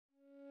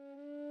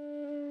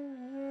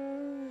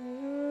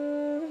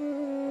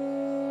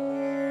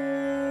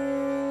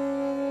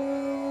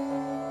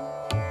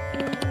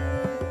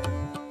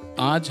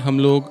आज हम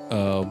लोग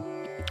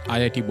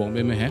आईआईटी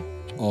बॉम्बे में हैं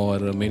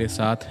और मेरे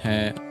साथ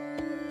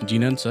हैं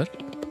जीनन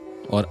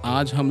सर। और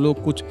आज हम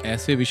लोग कुछ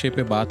ऐसे विषय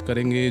पे बात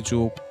करेंगे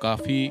जो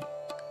काफ़ी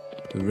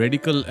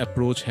रेडिकल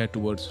अप्रोच है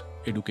टुवर्ड्स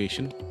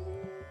एजुकेशन।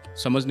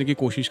 समझने की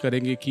कोशिश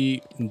करेंगे कि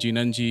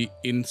जीनन जी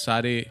इन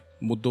सारे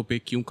मुद्दों पे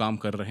क्यों काम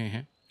कर रहे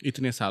हैं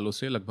इतने सालों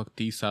से, लगभग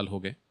 30 साल हो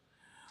गए,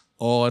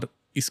 और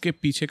इसके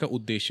पीछे का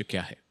उद्देश्य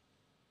क्या है।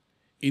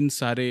 इन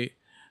सारे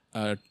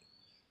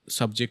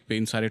सब्जेक्ट पे,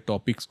 इन सारे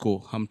टॉपिक्स को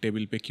हम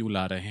टेबल पे क्यों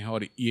ला रहे हैं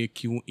और ये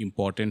क्यों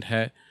इम्पॉर्टेंट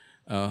है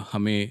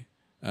हमें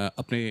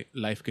अपने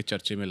लाइफ के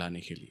चर्चे में लाने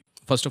के लिए।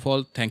 First of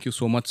all, thank you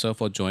so much sir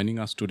for joining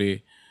us today.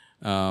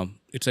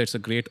 It's a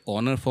great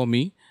honour for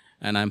me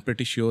and I am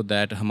pretty sure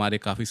that हमारे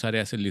काफ़ी सारे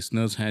ऐसे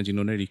लिसनर्स हैं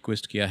जिन्होंने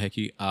रिक्वेस्ट किया है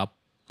कि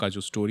आपका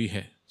जो स्टोरी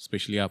है,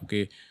 स्पेशली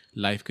आपके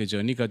लाइफ के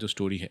जर्नी का जो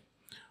स्टोरी है,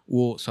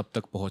 वो सब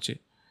तक पहुँचे।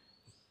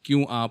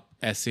 क्यों आप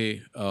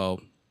ऐसे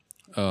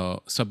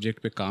सब्जेक्ट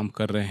पे काम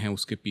कर रहे हैं,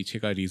 उसके पीछे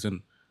का रीज़न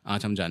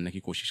आज हम जानने की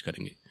कोशिश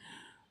करेंगे।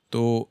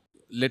 तो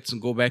let's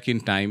go back in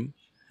time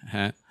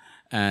हैं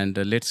and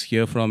let's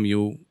hear from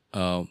you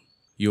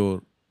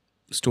your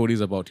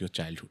stories about your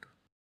childhood.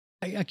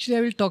 I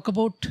will talk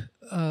about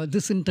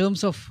this in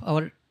terms of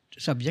our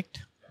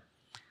subject.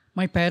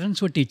 My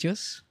parents were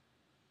teachers,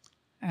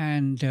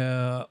 and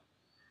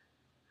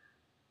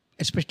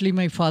especially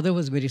my father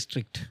was very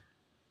strict.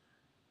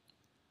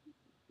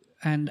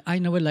 And I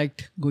never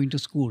liked going to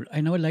school. I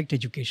never liked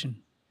education.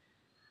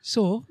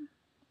 So,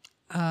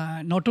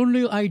 not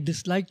only I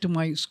disliked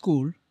my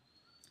school,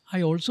 I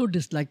also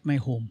disliked my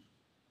home.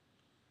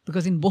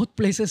 Because in both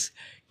places,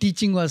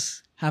 teaching was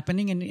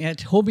happening, and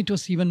at home it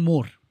was even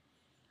more.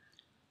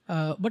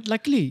 But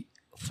luckily,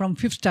 from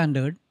 5th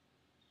standard,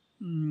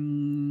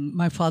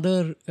 my father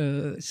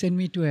sent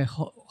me to a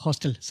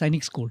hostel,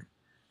 Sainik school.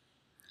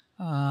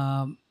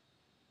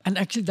 And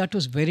actually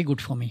that was very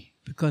good for me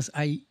because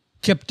I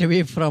kept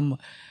away from,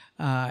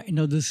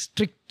 this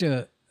strict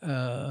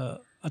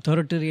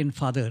authoritarian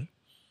father.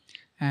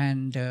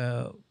 And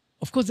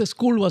of course the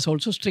school was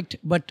also strict,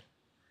 but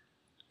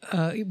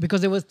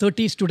because there were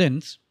 30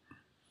 students,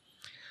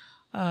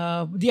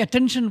 the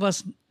attention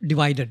was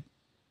divided.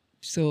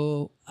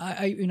 So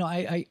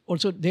I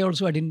also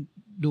I didn't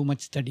do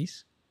much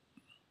studies,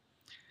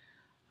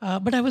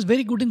 but I was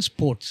very good in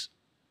sports.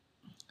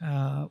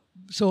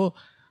 So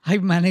I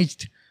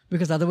managed,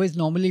 because otherwise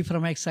normally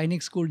from a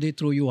Sainik school they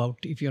throw you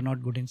out if you're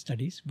not good in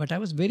studies. But I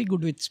was very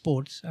good with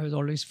sports. I was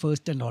always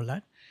first and all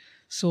that.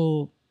 So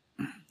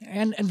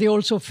and they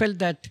also felt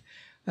that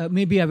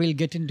maybe I will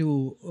get into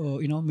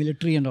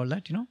military and all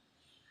that.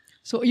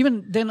 So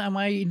even then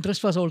my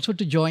interest was also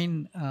to join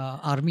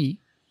army.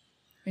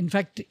 In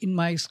fact, in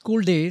my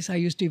school days, I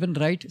used to even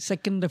write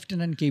Second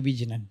Lieutenant KB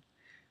Jinan.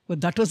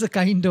 But that was the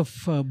kind of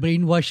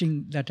brainwashing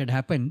that had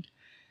happened.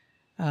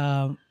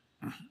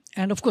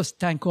 And of course,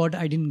 thank God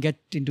I didn't get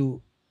into,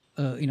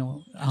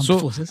 armed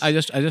forces. I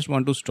just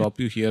want to stop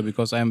you here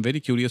because I am very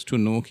curious to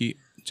know कि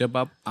जब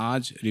आप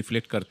आज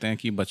reflect करते हैं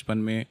कि बचपन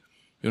में,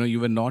 you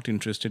were not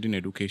interested in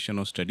education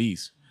or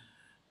studies,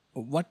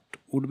 what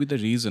would be the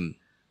reason?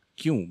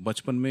 क्यों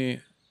बचपन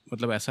में,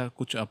 मतलब ऐसा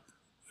कुछ आप?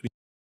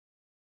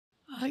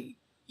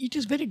 It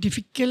is very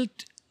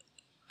difficult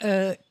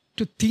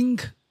to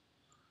think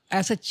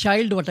as a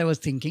child what I was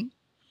thinking.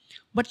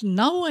 But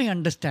now I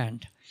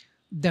understand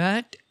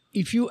that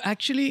if you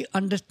actually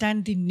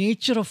understand the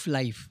nature of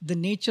life, the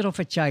nature of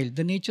a child,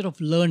 the nature of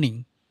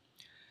learning,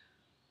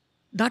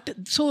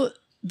 so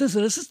this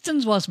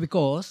resistance was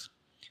because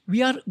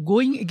we are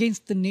going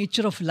against the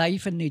nature of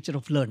life and nature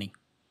of learning.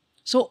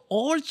 So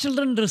all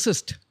children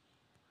resist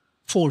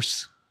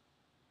force.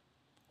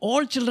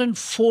 All children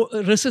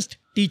resist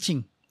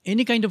teaching.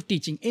 Any kind of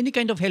teaching, any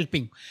kind of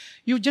helping.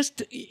 You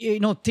just,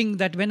 think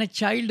that when a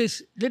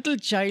little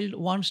child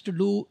wants to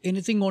do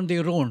anything on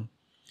their own,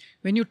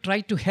 when you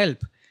try to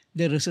help,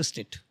 they resist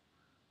it.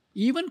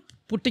 Even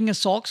putting a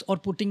socks or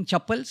putting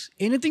chappals,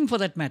 anything for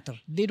that matter,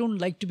 they don't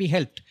like to be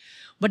helped.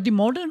 But the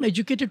modern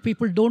educated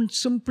people don't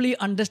simply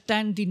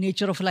understand the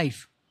nature of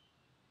life.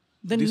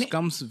 This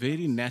comes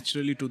very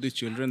naturally to the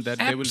children that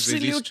they will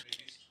resist.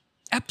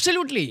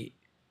 Absolutely.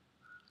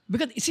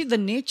 Because, you see, the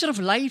nature of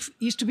life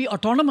is to be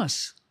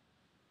autonomous.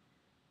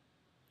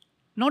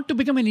 Not to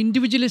become an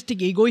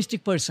individualistic,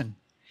 egoistic person.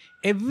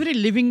 Every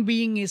living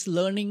being is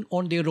learning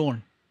on their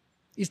own.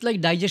 It's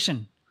like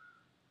digestion.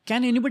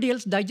 Can anybody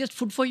else digest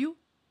food for you?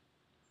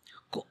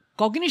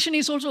 Cognition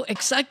is also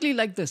exactly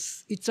like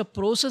this. It's a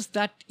process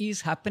that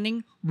is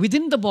happening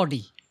within the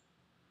body.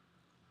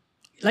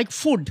 Like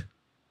food.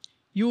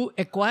 You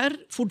acquire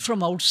food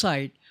from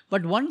outside,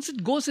 but once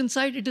it goes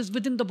inside, it is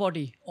within the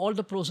body. All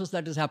the process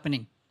that is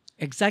happening.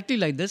 Exactly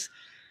like this.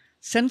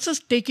 Senses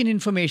take in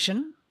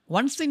information.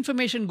 Once the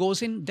information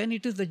goes in, then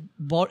it is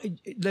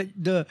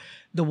the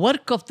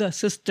work of the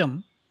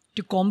system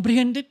to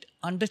comprehend it,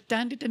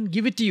 understand it, and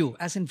give it to you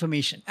as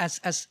information,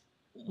 as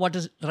what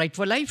is right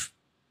for life.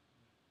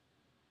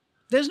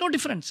 There's no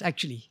difference,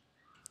 actually.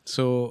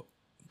 So,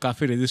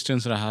 काफ़ी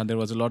resistance रहा. There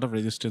was a lot of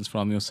resistance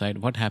from your side.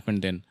 What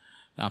happened then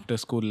after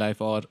school life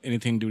or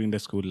anything during the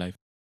school life?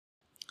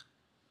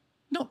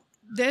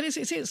 there is,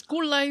 see,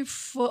 school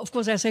life, of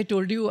course, as I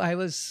told you, I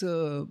was,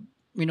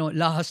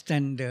 last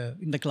and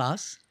in the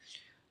class.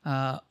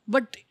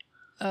 But,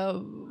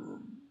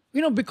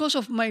 because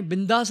of my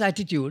bindas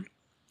attitude,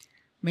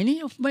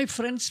 many of my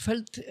friends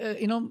felt,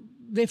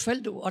 they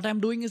felt what I'm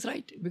doing is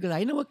right, because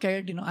I never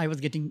cared. I was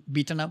getting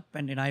beaten up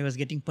and I was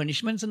getting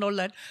punishments and all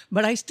that.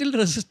 But I still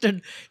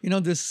resisted,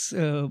 this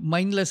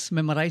mindless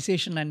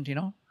memorization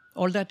and,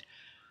 all that.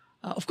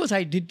 Of course,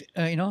 I did,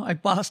 I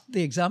passed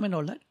the exam and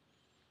all that.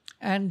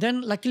 And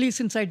then luckily,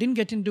 since I didn't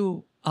get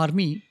into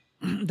army,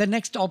 the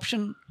next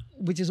option,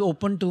 which is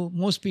open to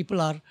most people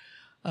are,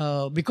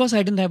 because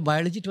I didn't have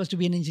biology, it was to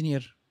be an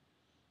engineer,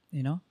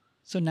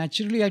 So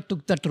naturally, I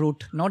took that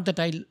route. Not that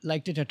I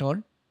liked it at all.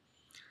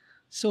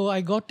 So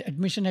I got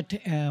admission at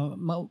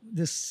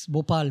this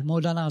Bhopal,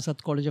 Maulana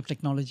Azad College of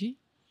Technology.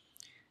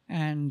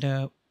 And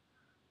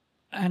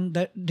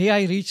the day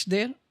I reached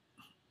there,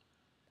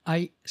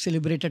 I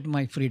celebrated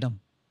my freedom.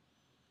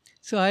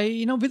 So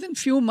within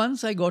few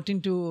months, I got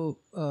into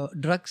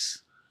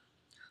drugs,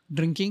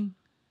 drinking,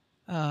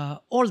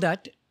 all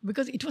that,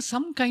 because it was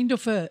some kind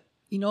of a,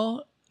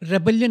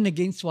 rebellion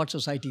against what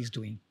society is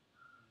doing,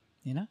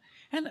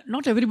 And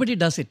not everybody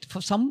does it.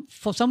 For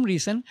some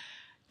reason,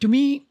 to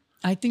me,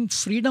 I think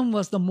freedom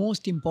was the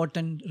most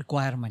important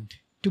requirement,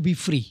 to be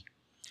free.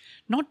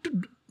 Not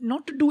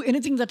to do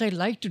anything that I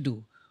like to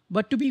do,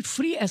 but to be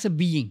free as a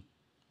being.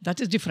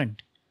 That is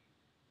different.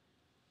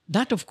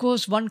 That, of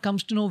course, one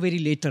comes to know very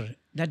later,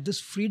 that this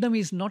freedom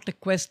is not a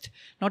quest,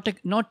 not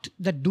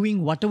that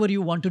doing whatever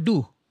you want to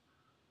do.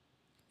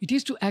 It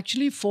is to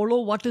actually follow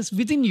what is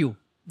within you.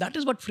 That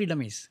is what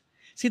freedom is.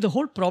 See, the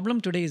whole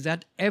problem today is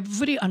that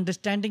every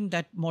understanding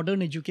that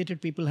modern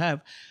educated people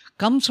have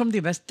comes from the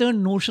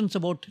Western notions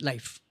about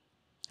life.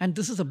 And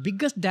this is the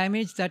biggest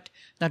damage that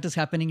is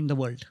happening in the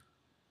world.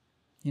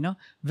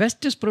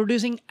 West is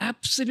producing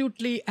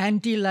absolutely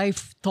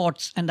anti-life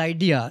thoughts and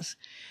ideas.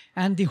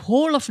 And the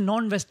whole of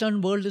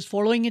non-Western world is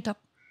following it up.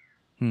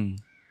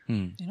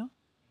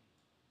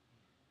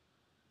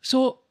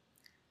 So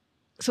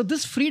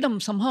this freedom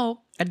somehow,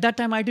 at that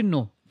time I didn't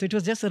know. So it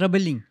was just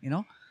rebelling,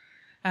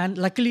 And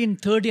luckily in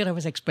third year I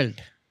was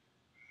expelled.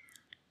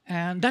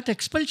 And that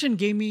expulsion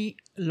gave me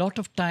a lot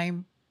of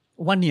time.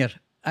 1 year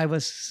I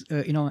was,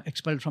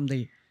 expelled from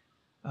the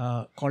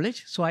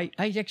college. So I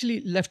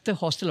actually left the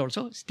hostel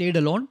also, stayed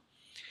alone.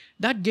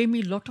 That gave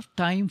me a lot of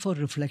time for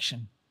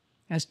reflection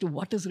as to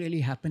what is really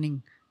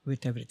happening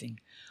with everything.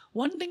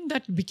 One thing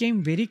that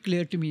became very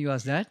clear to me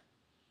was that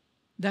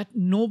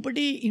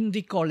nobody in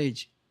the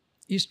college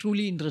is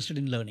truly interested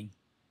in learning.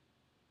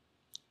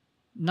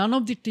 None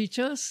of the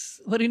teachers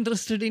were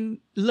interested in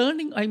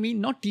learning. I mean,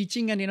 not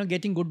teaching and,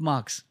 getting good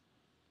marks.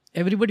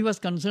 Everybody was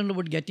concerned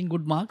about getting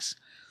good marks,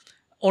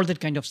 all that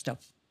kind of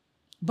stuff.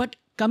 But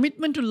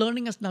commitment to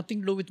learning has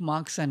nothing to do with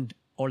marks and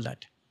all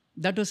that.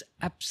 That was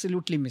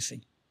absolutely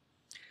missing.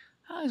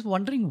 I was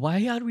wondering,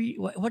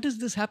 what is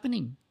this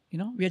happening?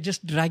 We are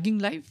just dragging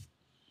life.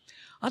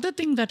 Other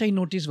thing that I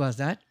noticed was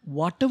that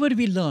whatever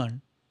we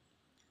learn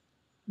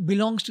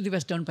belongs to the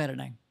Western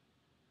paradigm.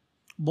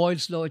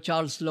 Boyle's law,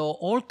 Charles' law,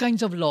 all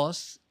kinds of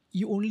laws,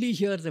 you only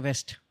hear the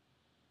West.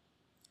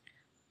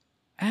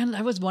 And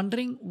I was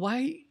wondering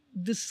why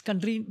this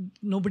country,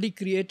 nobody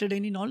created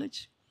any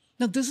knowledge.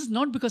 Now, this is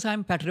not because I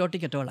am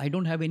patriotic at all. I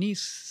don't have any,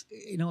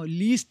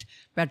 least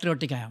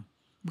patriotic I am.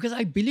 Because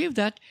I believe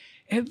that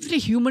every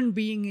human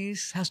being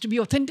has to be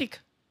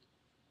authentic.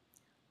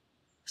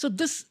 So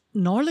this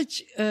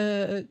knowledge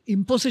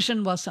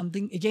imposition was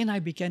something, again, I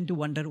began to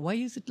wonder, why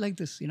is it like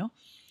this,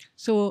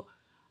 So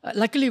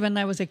luckily when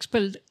I was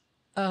expelled,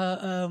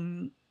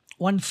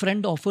 one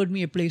friend offered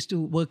me a place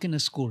to work in a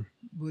school.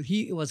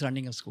 He was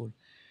running a school.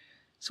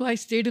 So I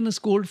stayed in a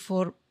school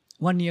for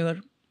 1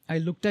 year. I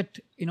looked at,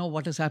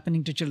 what is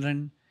happening to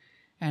children.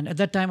 And at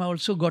that time, I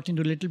also got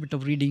into a little bit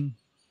of reading,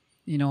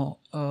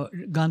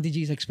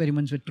 Gandhiji's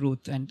Experiments with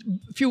Truth and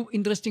a few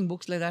interesting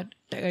books like that.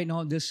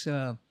 This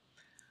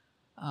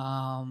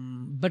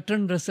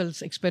Bertrand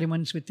Russell's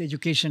Experiments with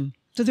Education.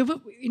 So there were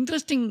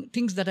interesting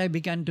things that I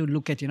began to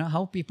look at,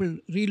 how people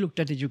re-looked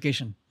at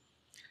education.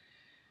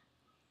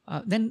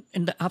 Then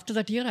after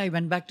that year, I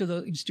went back to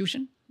the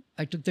institution.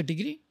 I took the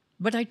degree,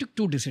 but I took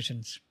 2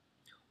 decisions.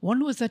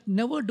 One was that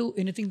never do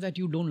anything that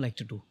you don't like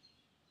to do.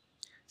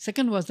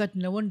 Second was that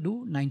never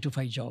do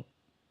 9-to-5 job.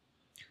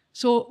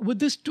 So with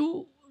these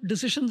 2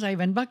 decisions, I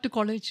went back to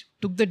college,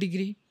 took the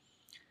degree,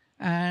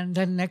 and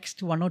then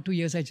next 1 or 2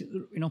 years, I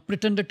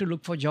pretended to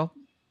look for a job,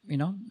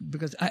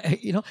 because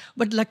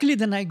but luckily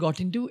then I got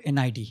into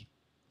NID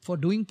for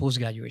doing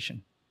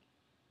post-graduation.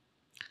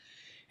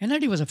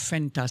 NID was a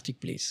fantastic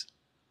place.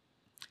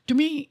 To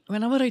me,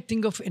 whenever I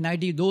think of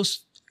NID,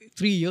 those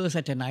 3 years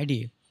at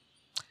NID,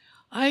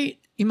 I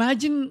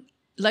imagine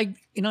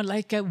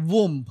like a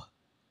womb,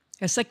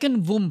 a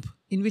second womb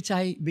in which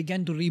I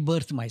began to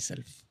rebirth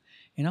myself.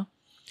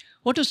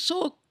 What was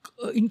so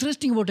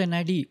interesting about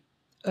NID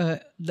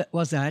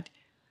was that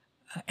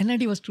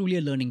NID was truly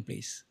a learning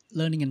place,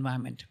 learning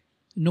environment.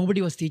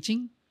 Nobody was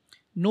teaching,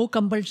 no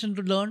compulsion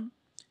to learn,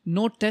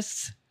 no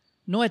tests,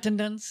 no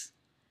attendance.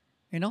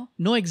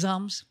 no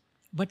exams,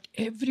 but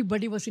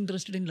everybody was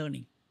interested in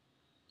learning.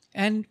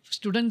 And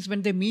students,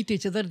 when they meet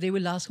each other, they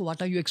will ask,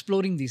 what are you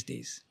exploring these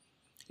days?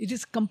 It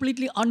is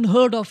completely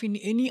unheard of in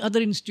any other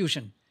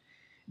institution.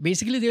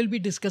 Basically, they will be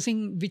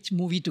discussing which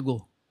movie to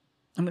go.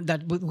 I mean,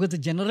 that because the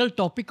general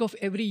topic of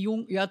every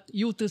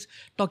youth is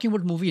talking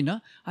about movie. Na?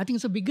 I think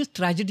it's the biggest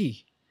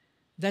tragedy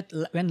that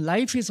when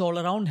life is all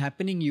around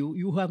happening,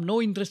 you have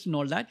no interest in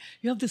all that.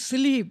 You have this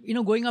silly,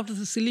 going after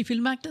the silly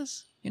film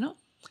actors.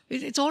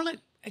 It's all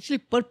actually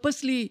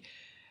purposely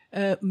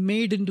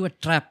made into a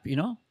trap.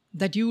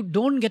 That you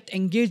don't get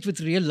engaged with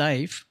real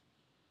life.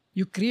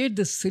 You create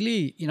this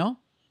silly,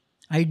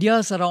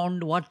 ideas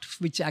around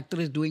which actor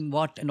is doing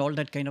what and all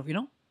that kind of,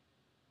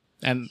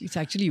 And it's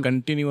actually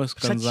continuous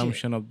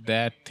consumption of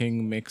that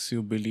thing makes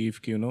you believe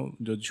कि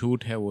जो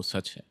झूठ है वो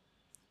सच है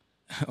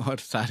और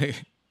सारे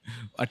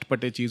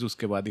अटपटे चीज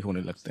उसके बाद ही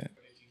होने लगते हैं.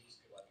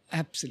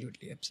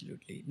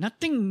 Absolutely.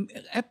 Nothing,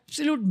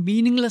 absolute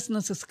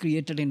meaninglessness is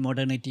created in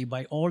modernity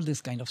by all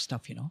this kind of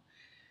stuff,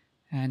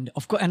 And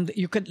of course, and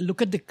you can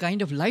look at the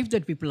kind of life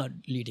that people are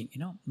leading,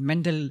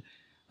 mental,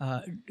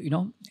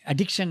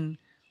 addiction,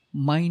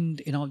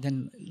 mind,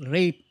 then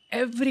rape,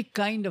 every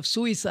kind of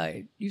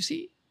suicide. You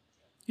see,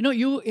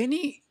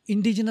 any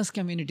indigenous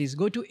communities,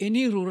 go to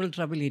any rural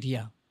tribal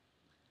area,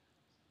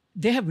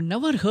 they have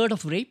never heard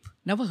of rape,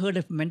 never heard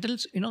of mental,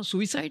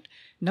 suicide,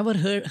 never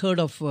heard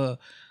of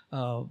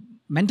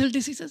mental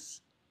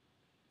diseases.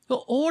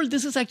 So all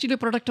this is actually a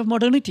product of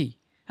modernity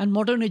and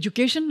modern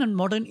education and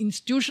modern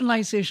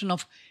institutionalization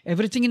of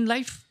everything in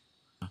life.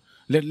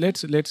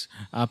 Let's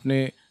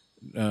आपने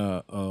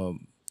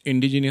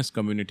indigenous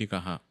community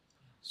कहा.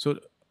 So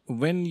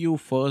when you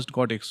first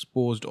got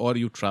exposed or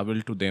you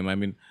traveled to them, I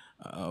mean,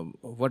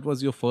 what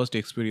was your first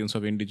experience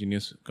of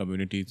indigenous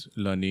communities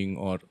learning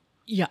or?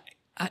 Yeah,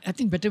 I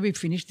think better we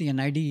finish the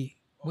NID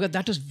because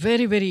that was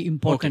very, very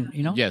important,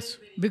 Okay. Yes.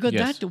 Because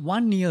Yes. that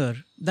 1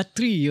 year, that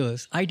 3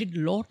 years, I did a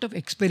lot of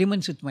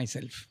experiments with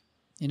myself,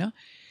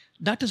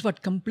 That is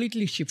what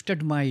completely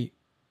shifted my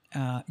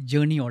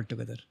journey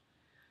altogether,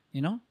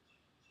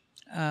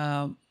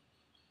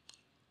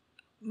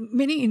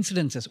 Many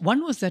incidences.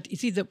 One was that,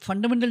 the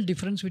fundamental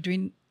difference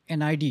between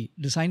NID,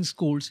 design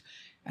schools,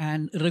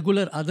 and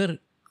regular other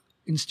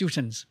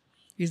institutions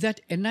is that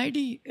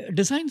NID,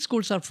 design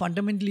schools are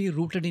fundamentally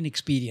rooted in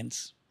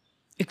experience.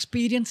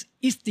 Experience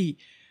is the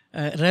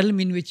realm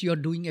in which you are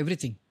doing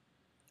everything,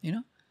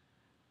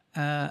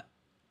 and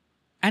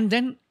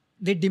then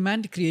they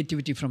demand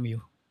creativity from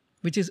you,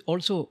 which is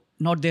also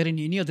not there in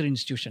any other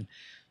institution.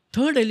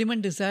 Third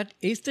element is that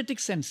aesthetic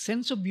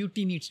sense of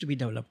beauty needs to be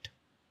developed.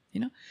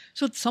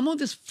 So some of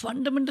these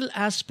fundamental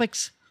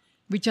aspects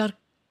which are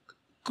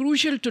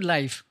crucial to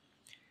life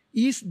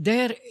is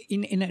there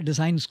in a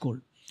design school.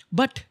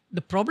 But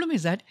the problem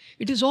is that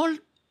it is all,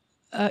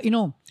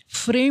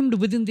 framed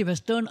within the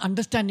Western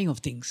understanding of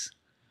things.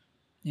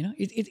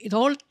 It's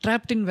all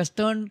trapped in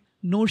Western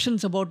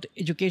notions about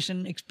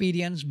education,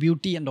 experience,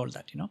 beauty, and all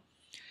that.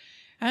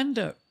 And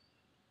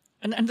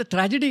the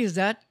tragedy is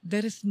that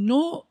there is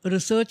no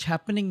research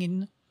happening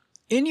in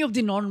any of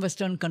the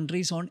non-Western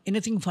countries on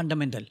anything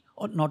fundamental,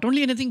 or not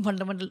only anything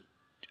fundamental,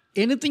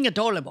 anything at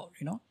all about.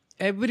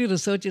 Every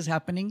research is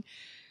happening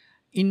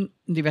in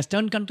the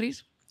Western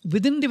countries,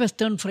 within the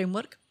Western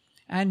framework,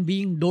 and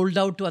being doled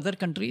out to other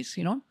countries,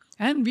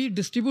 and we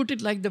distribute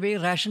it like the way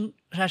ration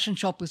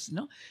shop is,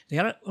 They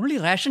are only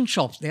ration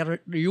shops. They are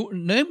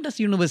named as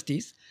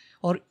universities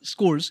or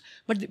schools,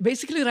 but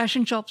basically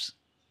ration shops,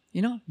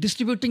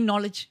 distributing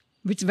knowledge,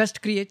 which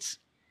West creates.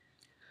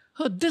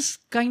 So this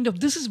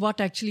is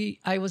what actually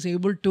I was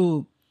able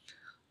to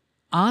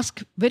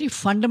ask very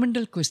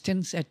fundamental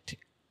questions at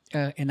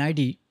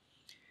NID.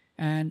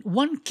 And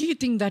one key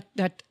thing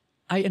that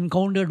I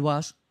encountered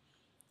was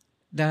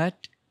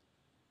that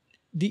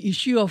the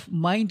issue of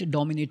mind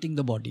dominating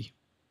the body.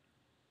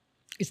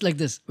 It's like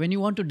this. When you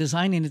want to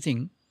design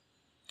anything,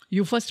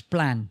 you first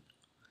plan.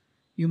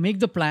 You make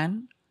the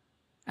plan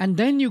and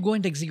then you go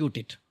and execute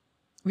it.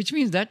 Which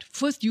means that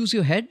first use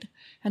your head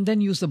and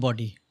then use the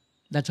body.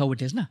 That's how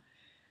it is, na?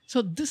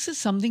 So this is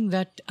something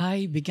that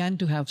I began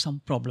to have some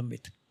problem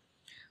with.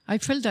 I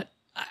felt that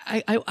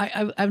I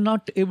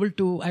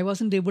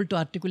wasn't able to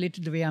articulate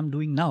it the way I'm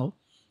doing now.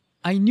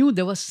 I knew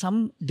there was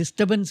some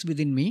disturbance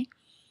within me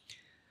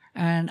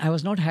and I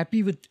was not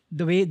happy with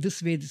the way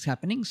this is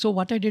happening. So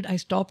what I did, I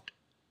stopped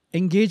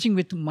engaging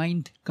with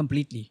mind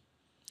completely.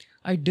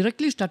 I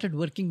directly started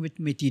working with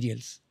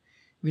materials,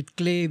 with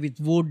clay, with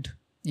wood,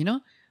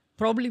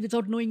 probably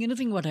without knowing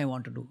anything what I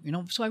want to do,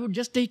 So I would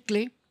just take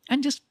clay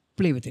and just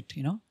play with it,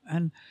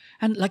 And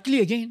luckily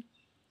again,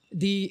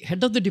 the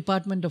head of the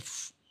department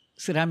of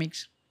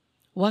ceramics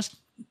was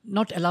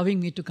not allowing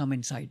me to come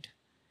inside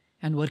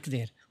and work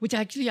there, which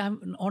actually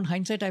on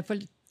hindsight, I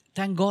felt,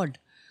 thank God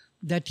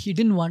that he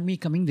didn't want me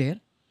coming there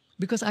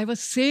because I was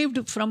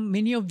saved from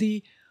many of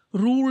the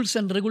rules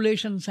and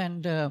regulations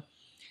and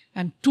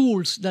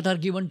tools that are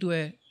given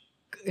to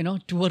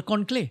to work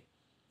on clay.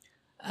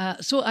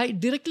 So I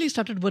directly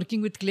started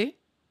working with clay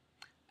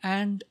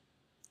and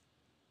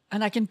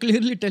And I can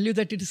clearly tell you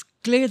that it is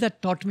clay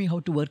that taught me how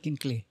to work in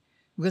clay.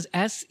 Because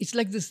as it's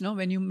like this,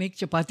 when you make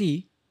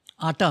chapati,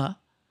 atta,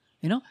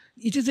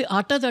 it is the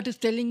atta that is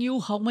telling you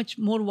how much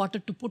more water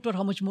to put or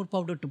how much more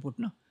powder to put.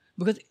 No?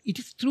 Because it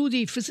is through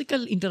the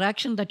physical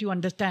interaction that you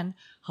understand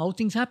how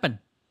things happen.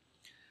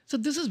 So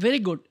this is very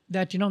good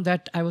that,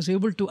 that I was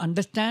able to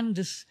understand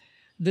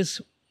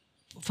this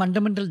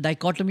fundamental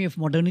dichotomy of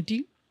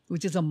modernity,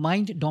 which is a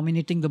mind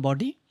dominating the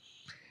body.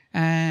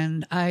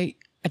 And I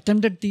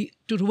attempted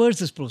to reverse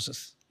this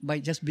process by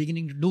just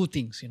beginning to do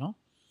things,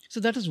 So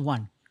that is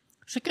one.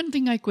 Second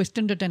thing I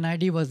questioned at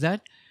NID was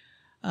that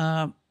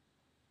the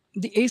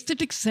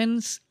aesthetic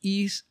sense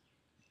is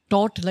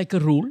taught like a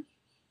rule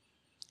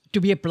to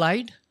be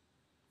applied,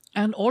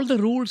 and all the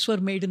rules were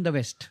made in the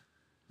West,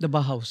 the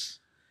Bauhaus.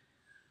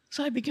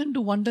 So I began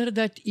to wonder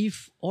that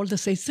if all the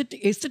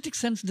aesthetic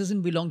sense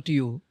doesn't belong to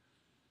you,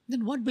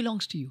 then what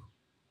belongs to you?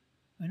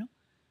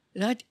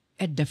 That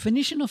a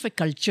definition of a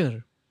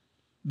culture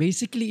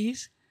basically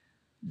is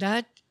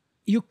that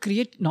you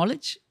create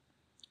knowledge,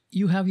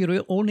 you have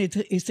your own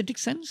aesthetic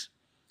sense,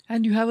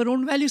 and you have your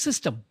own value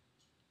system.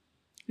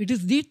 It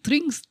is these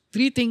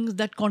three things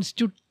that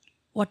constitute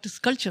what is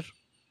culture,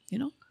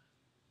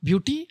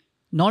 beauty,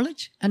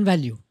 knowledge, and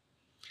value.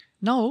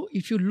 Now,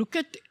 if you look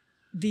at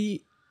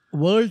the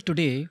world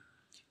today,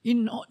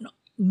 in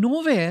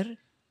nowhere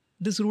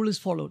this rule is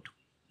followed,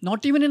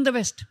 not even in the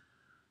West.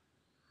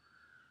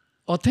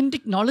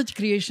 Authentic knowledge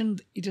creation,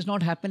 it is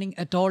not happening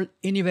at all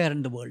anywhere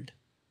in the world.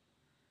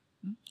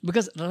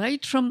 Because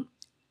right from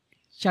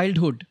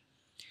childhood,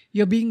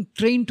 you're being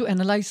trained to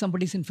analyze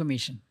somebody's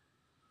information.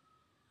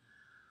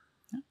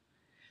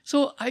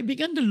 So I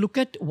began to look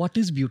at what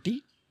is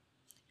beauty.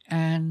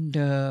 And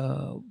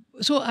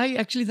so I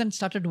actually then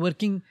started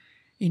working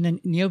in a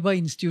nearby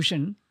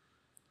institution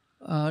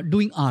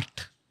doing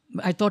art.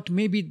 I thought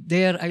maybe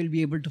there I'll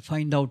be able to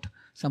find out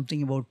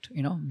something about,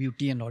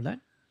 beauty and all that.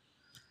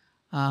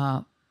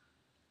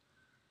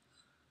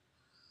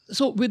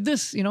 So with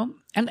this,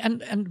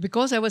 and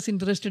because I was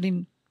interested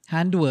in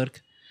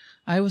handwork,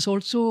 I was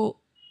also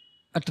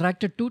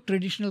attracted to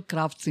traditional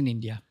crafts in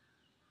India.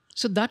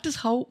 So that is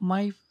how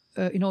my,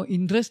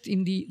 interest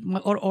in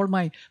or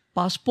my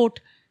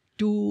passport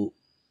to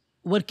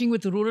working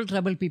with rural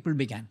tribal people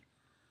began.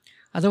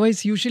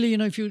 Otherwise, usually,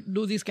 if you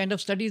do these kind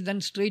of studies,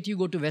 then straight you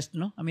go to West,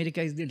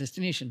 America is the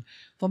destination.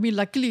 For me,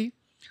 luckily,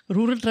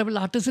 rural tribal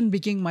artisan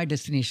became my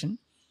destination.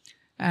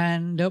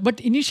 And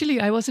but initially,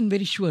 I wasn't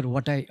very sure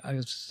what I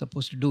was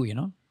supposed to do,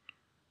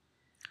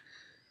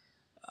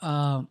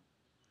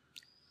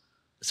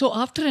 So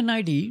after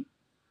NID,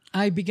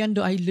 I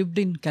lived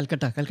in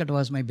Calcutta. Calcutta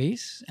was my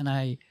base, and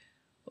I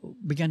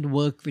began to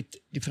work with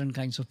different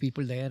kinds of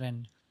people there.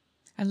 And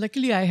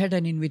luckily, I had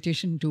an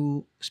invitation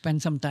to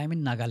spend some time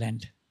in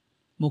Nagaland,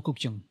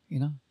 Mokokchung,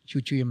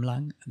 Chuchu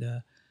Yimlang,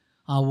 the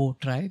Awo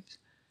tribes.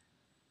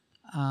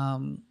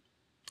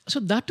 So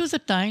that was a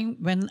time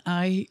when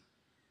my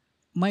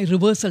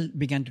reversal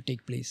began to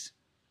take place.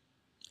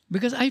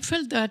 Because I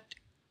felt that,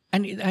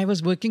 and I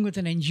was working with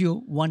an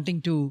NGO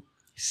wanting to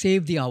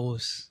save the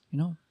Awos,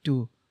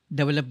 to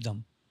develop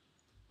them.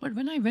 But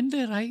when I went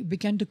there, I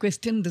began to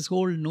question this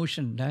whole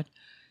notion that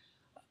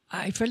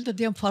I felt that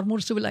they are far more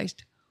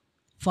civilized,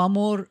 far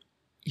more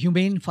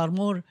humane, far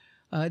more,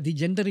 the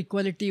gender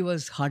equality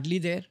was hardly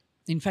there.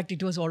 In fact,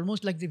 it was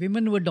almost like the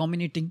women were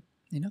dominating,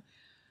 They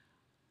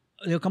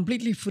were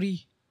completely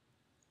free.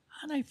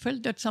 And I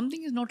felt that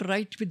something is not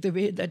right with the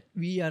way that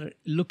we are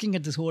looking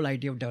at this whole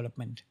idea of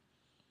development.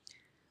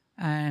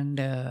 And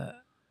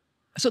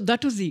so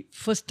that was the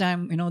first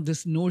time,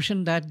 this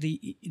notion that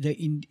the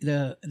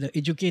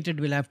educated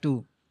will have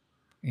to,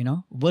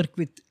 work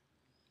with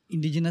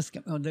indigenous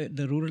or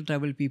the rural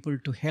tribal people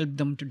to help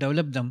them, to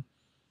develop them,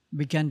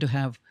 began to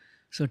have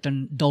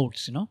certain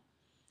doubts,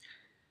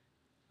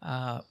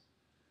 Of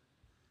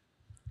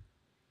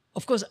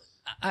course,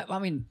 I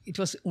mean, it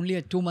was only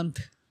a 2-month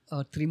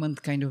or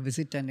 3-month kind of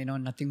visit, and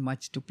nothing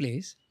much took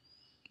place.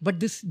 But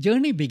this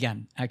journey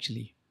began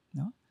actually,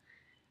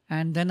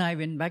 And then I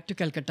went back to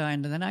Calcutta,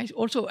 and then I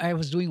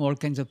was doing all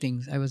kinds of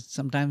things. I was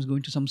sometimes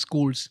going to some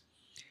schools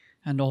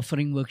and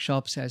offering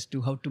workshops as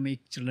to how to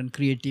make children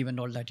creative and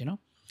all that,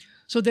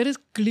 So there is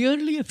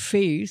clearly a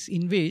phase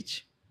in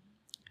which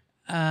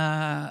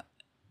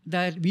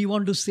that we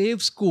want to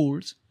save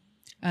schools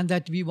and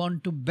that we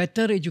want to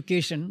better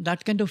education.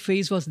 That kind of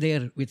phase was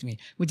there with me,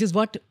 which is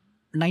what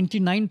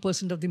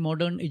 99% of the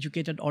modern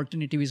educated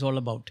alternative is all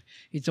about.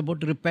 It's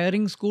about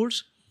repairing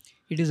schools.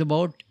 It is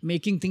about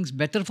making things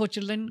better for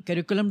children,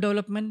 curriculum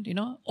development,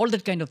 all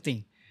that kind of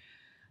thing.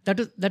 That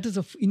is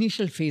the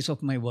initial phase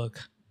of my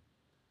work.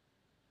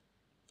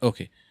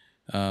 Okay.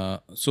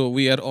 So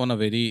we are on a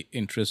very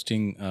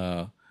interesting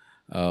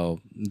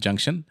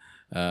junction.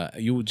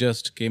 You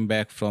just came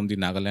back from the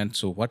Nagaland.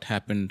 So what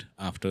happened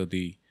after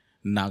the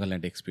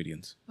Nagaland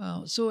experience?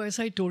 So as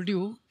I told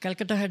you,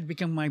 Calcutta had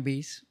become my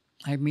base.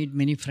 I made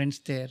many friends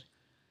there.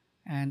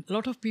 And a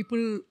lot of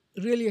people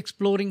really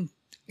exploring,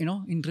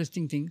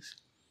 interesting things.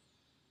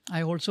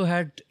 I also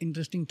had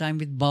interesting time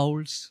with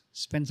bowls,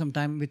 spent some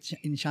time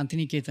in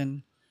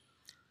Shantiniketan.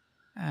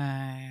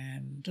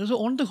 And so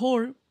on the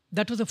whole,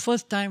 that was the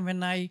first time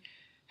when I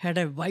had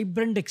a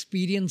vibrant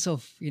experience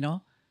of,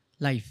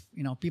 life.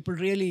 People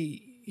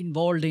really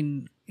involved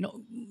in,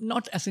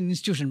 not as an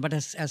institution, but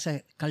as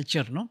a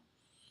culture, no?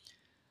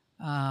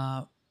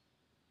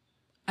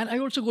 And I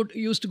also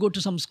used to go to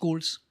some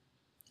schools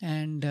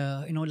and,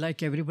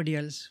 like everybody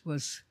else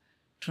was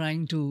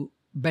trying to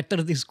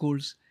better the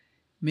schools,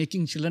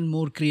 making children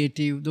more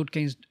creative,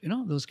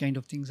 those kind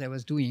of things I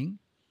was doing.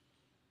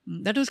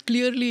 That was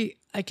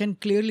I can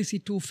clearly see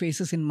two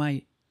phases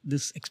in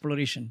this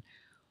exploration.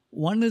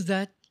 One is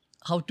that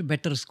how to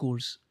better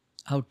schools,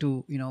 how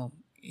to,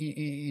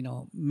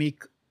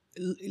 make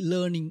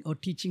learning or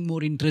teaching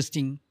more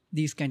interesting,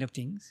 these kind of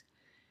things.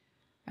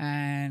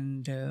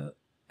 And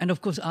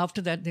of course,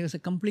 after that, there was a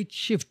complete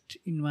shift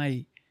in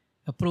my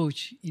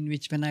approach, in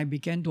which when I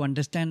began to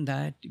understand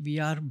that we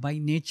are by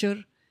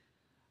nature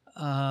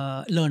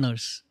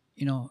learners.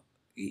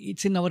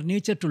 It's in our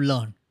nature to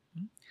learn.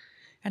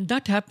 And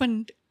that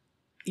happened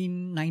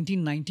in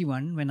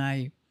 1991 when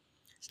I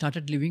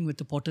started living with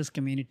the Potters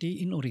community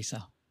in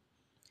Orissa.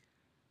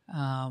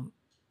 A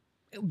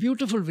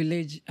beautiful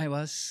village I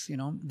was,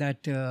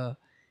 that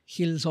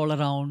hills all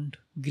around,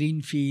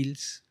 green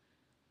fields,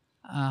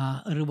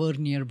 a river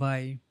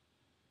nearby.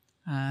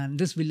 And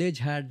this village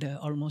had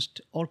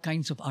almost all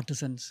kinds of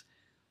artisans,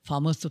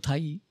 farmers to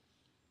Thai,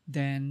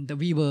 then the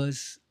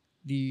weavers,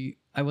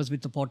 I was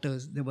with the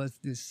potters, there was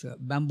this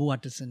bamboo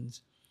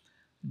artisans,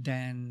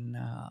 then,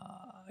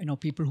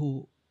 people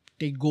who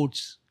take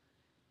goats,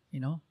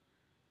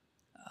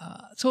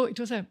 So it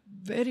was a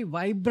very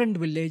vibrant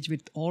village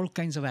with all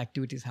kinds of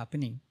activities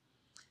happening.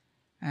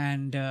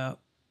 And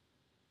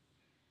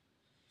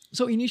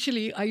so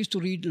initially I used to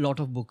read a lot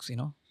of books,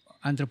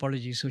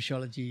 anthropology,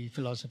 sociology,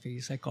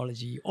 philosophy,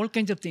 psychology, all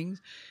kinds of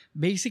things,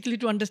 basically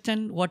to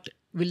understand what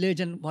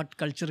village and what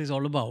culture is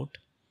all about.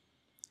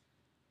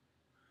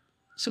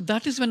 So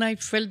that is when I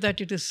felt that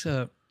it is,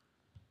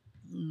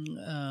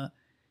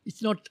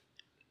 it's not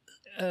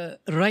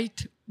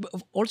right.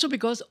 Also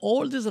because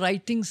all these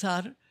writings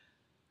are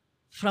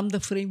from the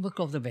framework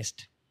of the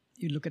West.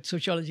 You look at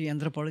sociology,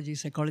 anthropology,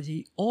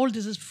 psychology, all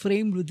this is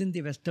framed within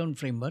the Western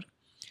framework.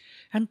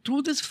 And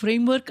through this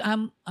framework,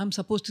 I'm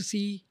supposed to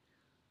see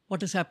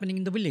what is happening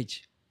in the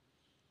village.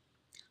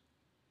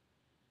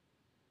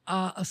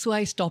 So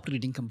I stopped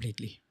reading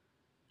completely.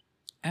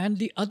 And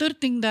the other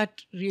thing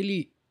that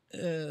really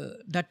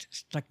that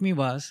struck me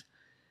was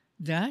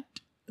that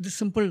the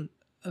simple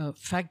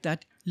fact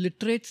that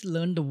literates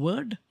learn the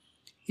word,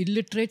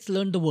 illiterates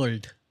learn the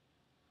world.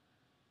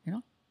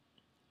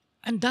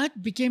 And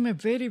that became a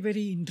very,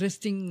 very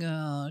interesting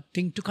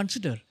thing to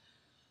consider.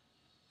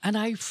 And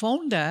I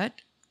found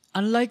that,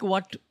 unlike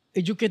what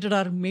educated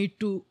are made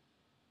to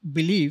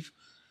believe,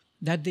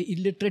 that the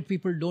illiterate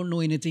people don't know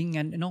anything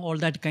and all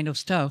that kind of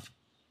stuff,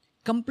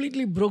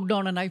 completely broke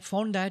down. And I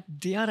found that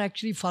they are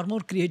actually far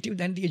more creative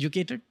than the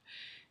educated,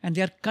 and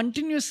they are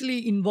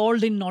continuously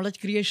involved in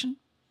knowledge creation.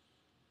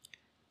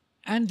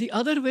 And the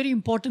other very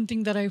important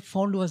thing that I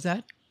found was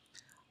that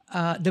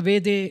the way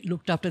they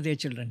looked after their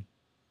children.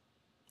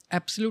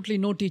 Absolutely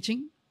no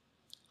teaching.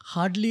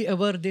 Hardly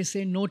ever they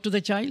say no to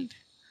the child.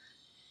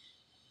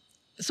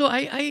 So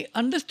I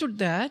understood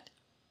that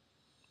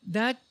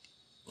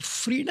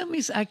freedom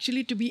is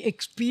actually to be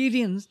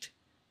experienced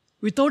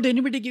without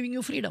anybody giving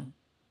you freedom.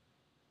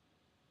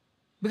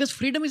 Because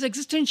freedom is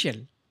existential.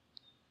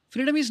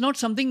 Freedom is not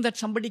something that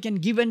somebody can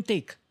give and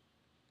take.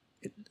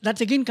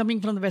 That's again coming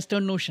from the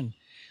Western notion.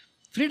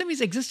 Freedom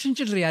is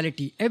existential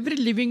reality. Every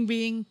living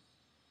being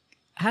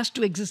has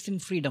to exist in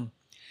freedom.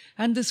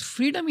 And this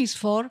freedom is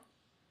for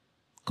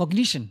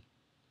cognition,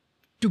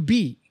 to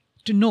be,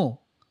 to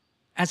know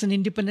as an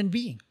independent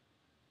being.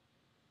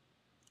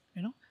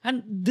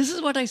 And this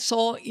is what I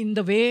saw in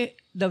the way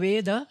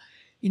the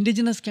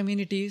indigenous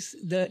communities,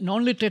 the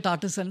non-literate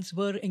artisans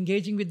were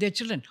engaging with their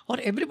children, or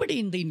everybody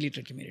in the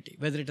illiterate community,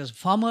 whether it was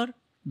farmer,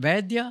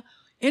 Vaidya,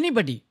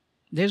 anybody.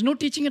 There's no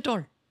teaching at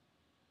all.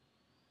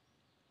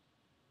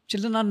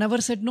 Children are never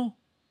said no.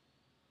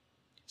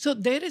 So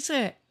there is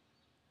a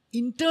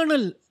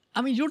internal,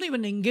 you don't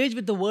even engage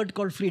with the word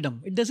called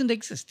freedom. It doesn't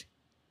exist.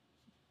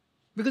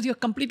 Because you're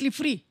completely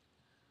free.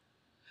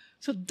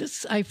 So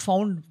this I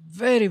found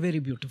very, very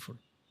beautiful.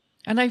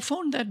 And I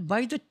found that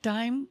by the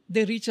time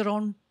they reach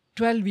around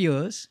 12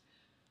 years,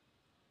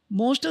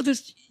 most of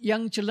these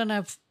young children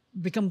have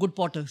become good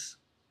potters.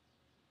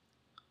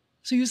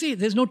 So you see,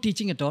 there's no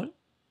teaching at all.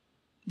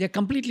 They're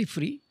completely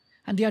free.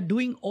 And they are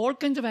doing all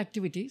kinds of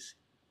activities.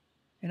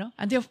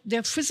 And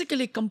they're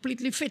physically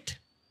completely fit.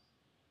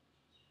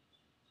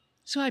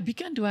 So I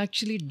began to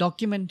actually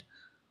document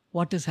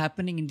what is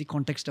happening in the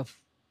context of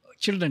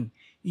children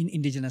in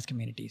indigenous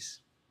communities.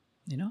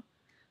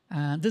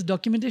 This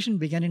documentation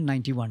began in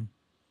 91.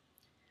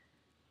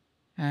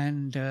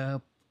 And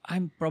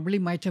I probably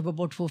might have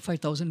about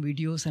 4,000-5,000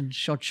 videos and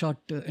short,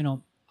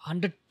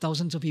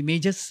 100,000s of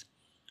images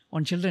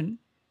on children.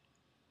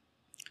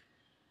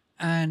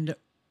 And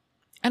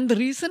And the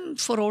reason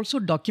for also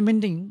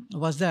documenting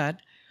was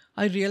that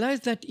I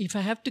realized that if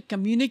I have to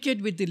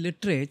communicate with the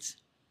literates,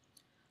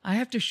 I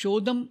have to show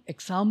them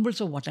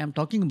examples of what I'm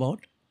talking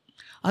about.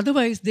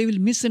 Otherwise, they will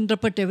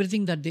misinterpret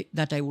everything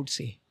that I would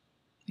say,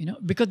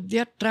 because they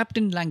are trapped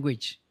in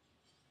language.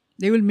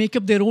 They will make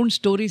up their own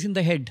stories in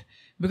the head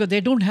because they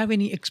don't have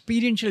any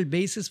experiential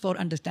basis for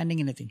understanding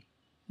anything.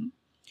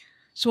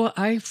 So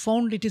I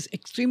found it is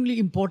extremely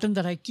important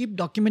that I keep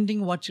documenting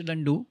what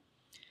children do.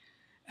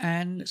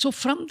 And so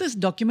from this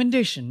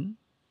documentation,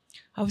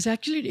 I was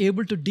actually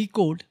able to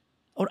decode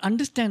or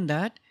understand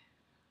that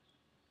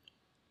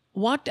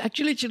what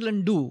actually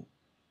children do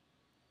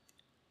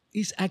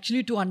is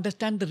actually to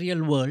understand the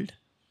real world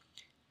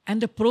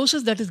and the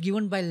process that is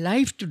given by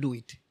life to do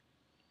it.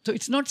 So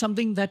it's not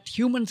something that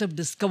humans have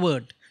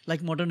discovered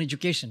like modern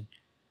education.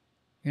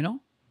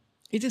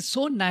 It is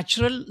so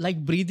natural,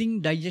 like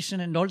breathing, digestion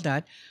and all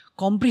that.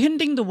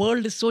 Comprehending the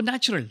world is so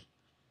natural.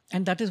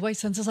 And that is why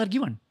senses are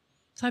given.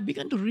 So I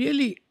began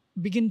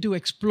to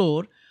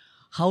explore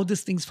how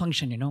these things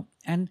function,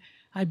 and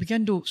I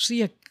began to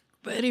see a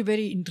very,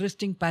 very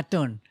interesting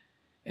pattern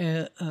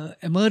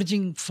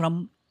emerging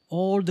from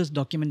all this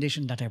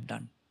documentation that I've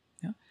done.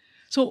 Yeah?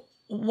 So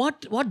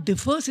what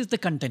differs is the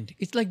content.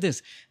 It's like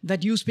this,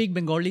 that you speak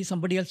Bengali,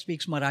 somebody else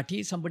speaks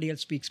Marathi, somebody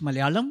else speaks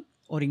Malayalam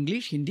or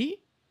English, Hindi.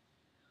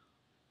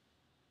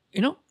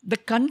 The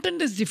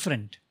content is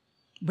different,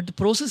 but the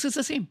process is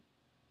the same.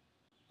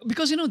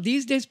 Because,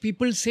 these days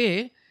people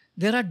say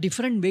there are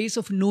different ways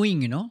of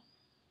knowing,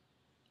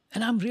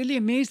 And I'm really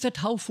amazed at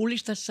how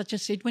foolish that such a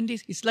statement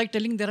is. It's like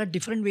telling there are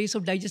different ways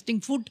of digesting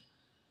food.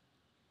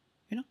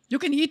 You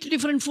can eat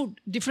different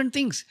food, different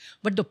things,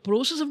 but the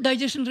process of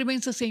digestion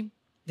remains the same.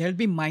 There will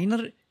be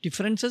minor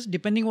differences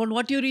depending on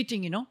what you're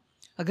eating,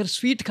 Agar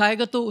sweet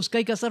खाएगा तो उसका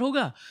ही असर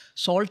होगा,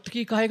 salt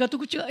की खाएगा तो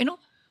कुछ,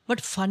 But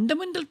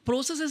fundamental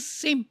process is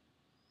same.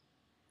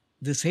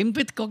 The same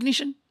with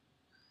cognition.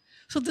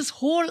 So this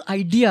whole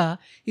idea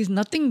is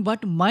nothing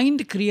but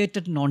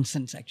mind-created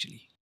nonsense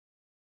actually.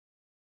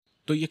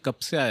 तो ये कब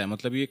से आया?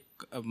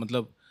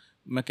 मतलब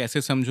मैं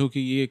कैसे समझूं कि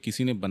ये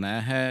किसी ने बनाया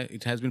है?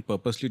 It has been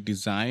purposely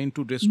designed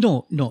to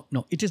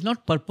No. It is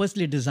not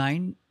purposely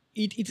designed.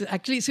 It is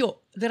actually, so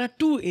there are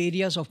two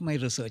areas of my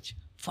research,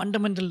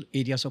 fundamental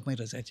areas of my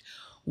research.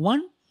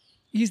 One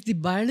is the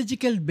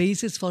biological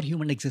basis for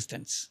human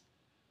existence.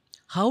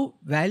 How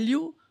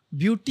value,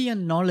 beauty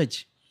and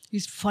knowledge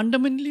is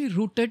fundamentally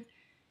rooted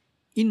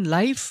in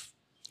life,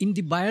 in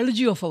the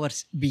biology of our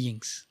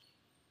beings.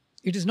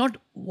 It is not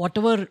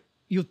whatever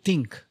you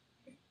think.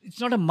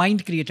 It's not a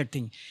mind-created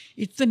thing.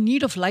 It's the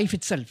need of life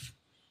itself.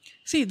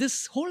 See,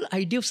 this whole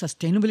idea of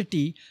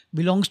sustainability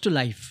belongs to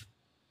life.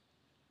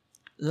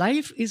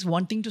 Life is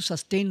wanting to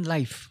sustain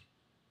life.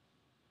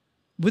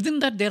 Within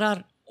that, there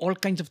are all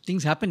kinds of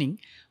things happening.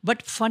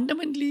 But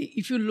fundamentally,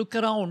 if you look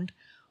around,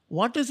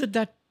 what is it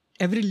that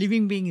every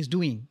living being is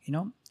doing?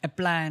 A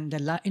plant,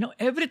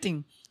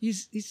 everything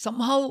is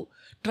somehow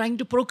trying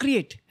to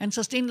procreate and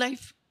sustain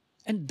life.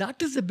 And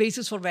that is the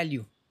basis for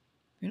value,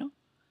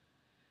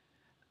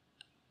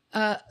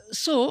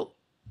 So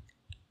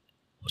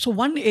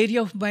one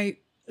area of my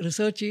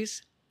research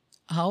is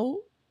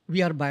how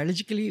we are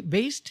biologically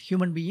based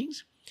human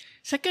beings.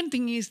 Second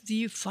thing is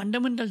the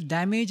fundamental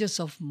damages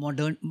of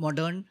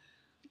modernity.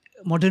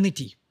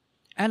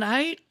 And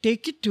I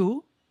take it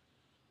to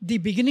the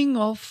beginning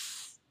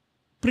of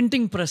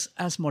printing press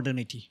as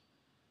modernity.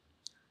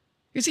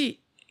 You see,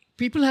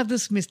 people have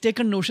this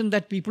mistaken notion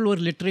that people were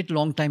literate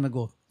long time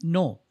ago.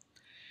 No.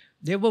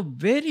 There were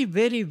very,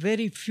 very,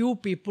 very few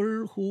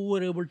people who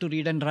were able to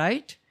read and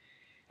write.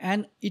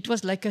 And it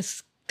was like a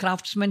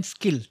craftsman's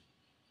skill.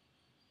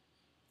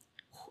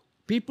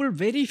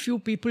 Very few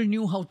people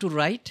knew how to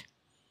write.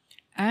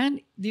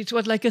 And it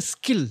was like a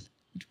skill,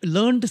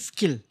 learned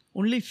skill.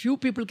 Only few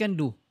people can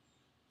do.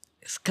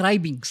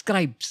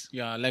 Scribes.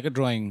 Yeah, like a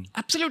drawing.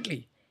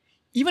 Absolutely.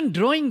 Even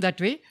drawing that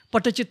way,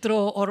 Patachitra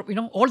or,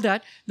 all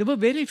that, there were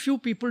very few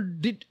people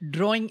did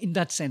drawing in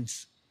that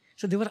sense.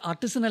 So they were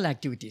artisanal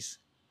activities.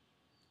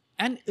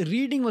 And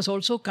reading was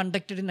also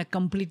conducted in a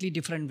completely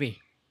different way.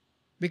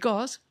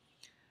 Because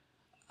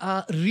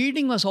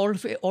reading was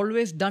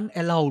always done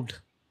aloud.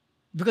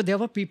 Because there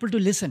were people to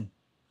listen.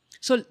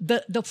 So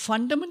the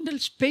fundamental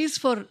space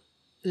for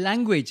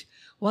language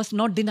was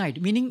not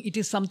denied. Meaning it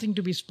is something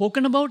to be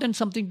spoken about and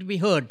something to be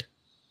heard.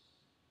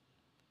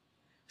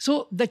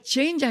 So the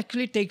change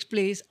actually takes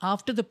place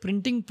after the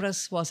printing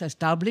press was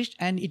established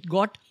and it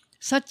got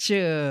such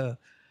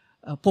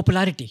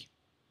popularity.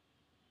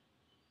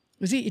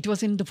 You see, it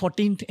was in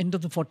the end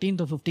of the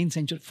 14th or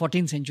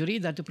 14th century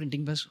that the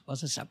printing press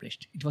was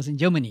established. It was in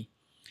Germany.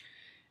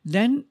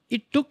 Then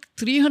it took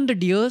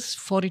 300 years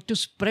for it to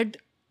spread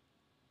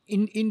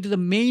into the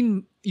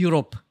main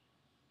Europe.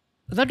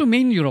 That to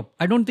main Europe.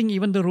 I don't think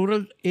even the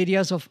rural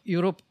areas of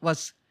Europe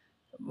was,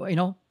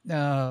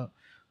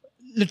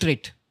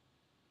 literate.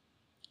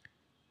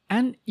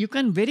 And you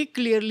can very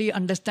clearly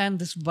understand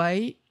this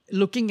by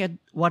looking at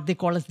what they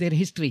call as their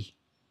history.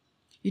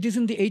 It is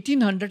in the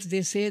 1800s,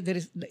 they say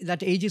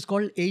that age is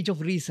called age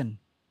of reason.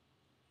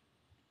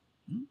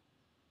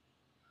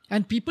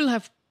 And people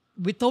have,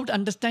 without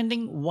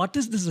understanding what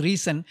is this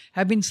reason,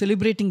 have been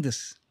celebrating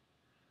this.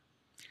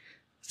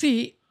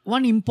 See,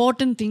 one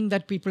important thing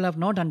that people have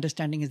not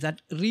understanding is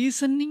that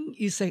reasoning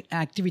is an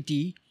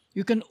activity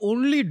you can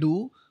only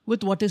do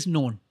with what is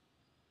known.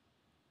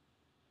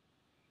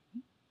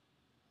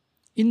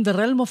 In the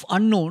realm of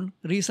unknown,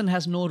 reason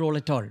has no role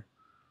at all.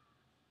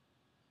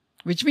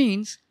 Which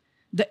means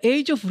the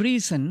age of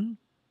reason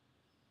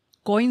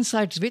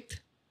coincides with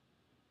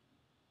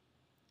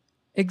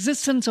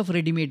existence of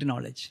ready-made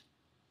knowledge.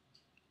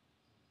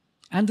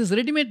 And this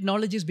ready-made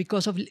knowledge is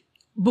because of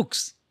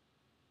books.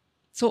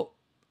 So,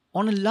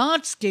 on a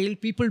large scale,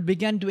 people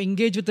began to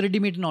engage with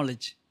ready-made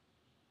knowledge.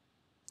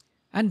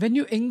 And when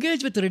you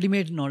engage with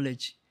ready-made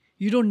knowledge,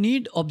 you don't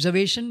need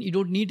observation, you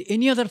don't need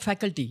any other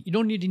faculty, you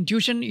don't need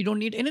intuition, you don't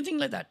need anything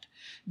like that.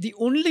 The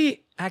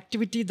only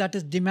activity that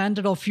is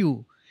demanded of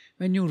you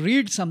when you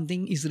read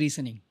something is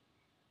reasoning.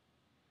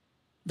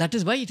 That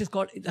is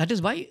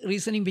why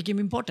reasoning became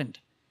important.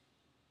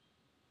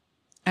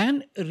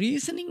 And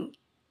reasoning,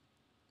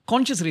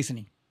 conscious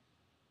reasoning.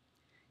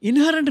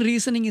 Inherent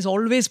reasoning is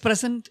always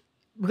present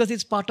because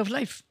it's part of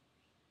life.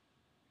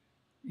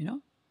 You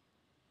know?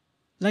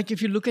 Like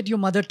if you look at your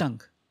mother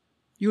tongue,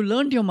 you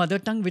learned your mother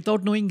tongue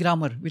without knowing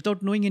grammar,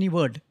 without knowing any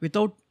word,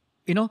 without,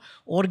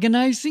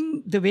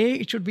 organizing the way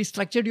it should be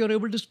structured, you're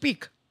able to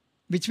speak.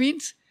 Which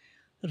means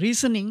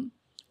reasoning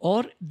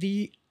or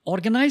the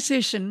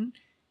organization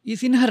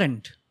is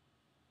inherent.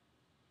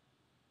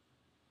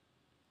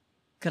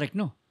 Correct,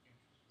 no?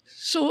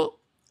 So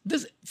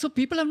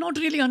people have not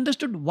really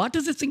understood what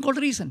is this thing called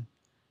reason.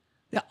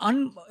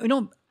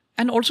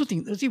 And also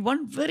see,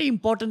 one very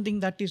important thing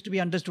that is to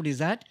be understood is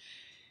that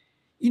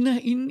in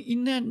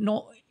a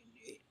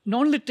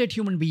non-literate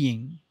human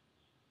being,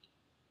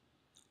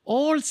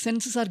 all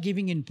senses are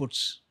giving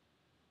inputs.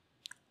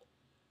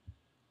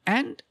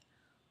 And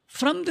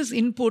from this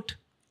input,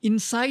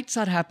 insights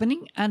are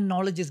happening and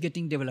knowledge is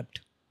getting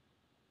developed.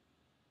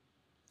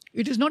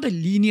 It is not a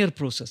linear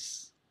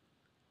process.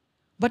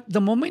 But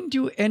the moment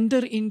you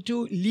enter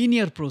into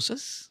linear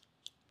process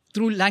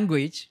through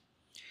language,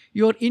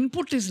 your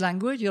input is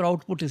language, your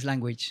output is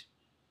language.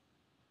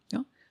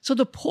 Yeah? So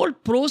the whole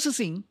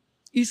processing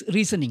is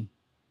reasoning.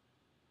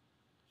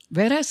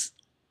 Whereas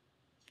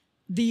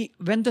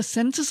when the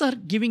senses are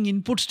giving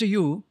inputs to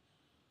you,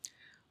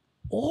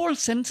 all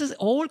kinds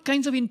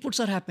of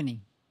inputs are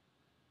happening.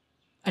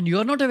 And you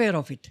are not aware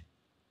of it.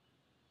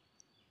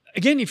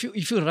 Again, if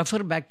you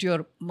refer back to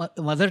your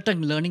mother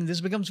tongue learning,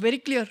 this becomes very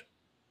clear.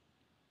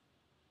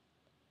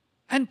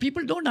 And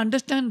people don't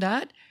understand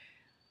that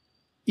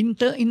in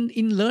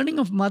learning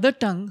of mother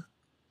tongue,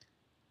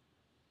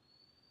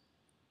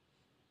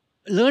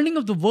 learning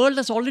of the world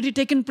has already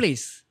taken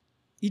place.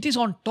 It is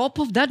on top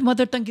of that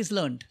mother tongue is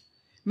learned.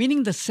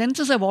 Meaning the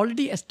senses have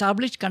already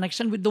established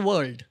connection with the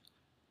world.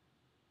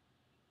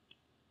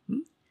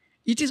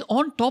 It is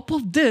on top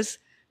of this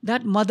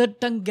that mother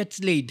tongue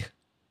gets laid.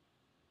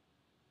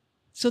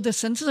 So the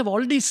senses have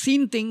already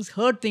seen things,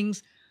 heard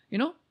things,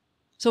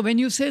 So when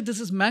you say this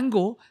is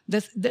mango,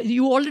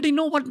 you already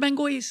know what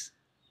mango is.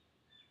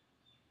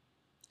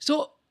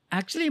 So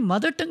actually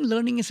mother tongue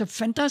learning is a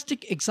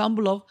fantastic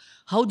example of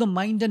how the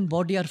mind and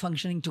body are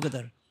functioning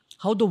together.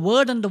 How the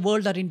word and the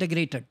world are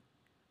integrated.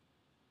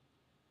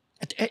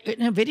 At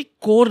a very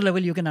core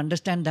level, you can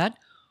understand that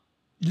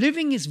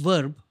living is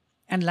verb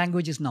and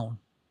language is noun.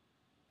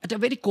 At a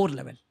very core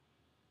level.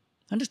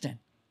 Understand?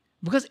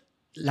 Because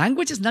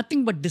language is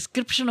nothing but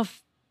description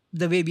of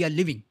the way we are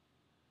living.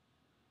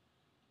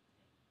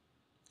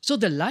 So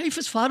the life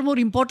is far more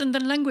important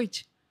than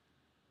language.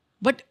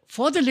 But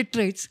for the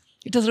literates,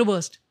 it is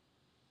reversed.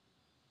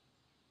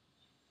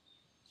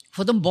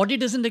 For them, body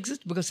doesn't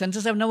exist because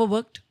senses have never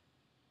worked.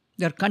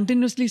 They are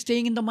continuously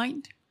staying in the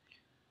mind.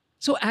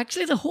 So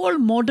actually the whole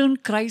modern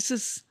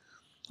crisis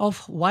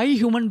of why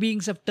human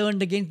beings have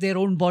turned against their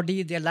own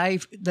body, their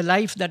life, the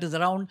life that is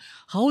around,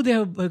 how they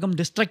have become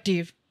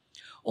destructive,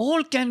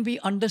 all can be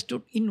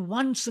understood in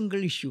one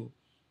single issue.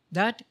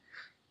 That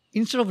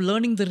instead of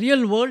learning the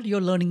real world,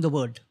 you're learning the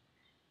word.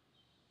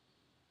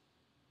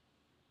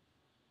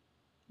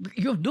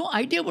 You have no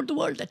idea about the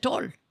world at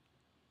all.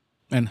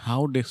 And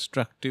how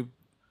destructive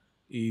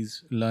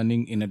is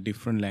learning in a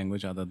different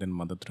language other than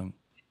mother tongue?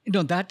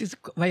 That is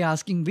why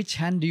asking which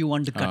hand do you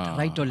want to cut,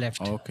 right or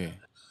left? Okay.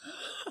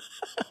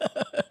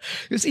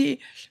 You see,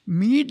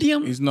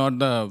 medium is not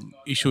the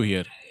issue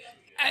here.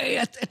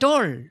 At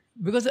all.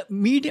 Because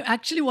medium,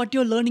 actually what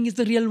you're learning is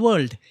the real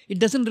world. It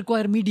doesn't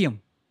require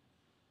medium.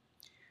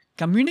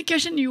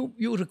 Communication, you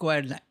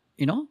require,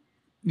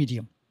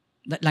 medium,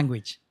 that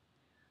language.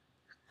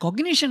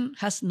 Cognition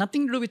has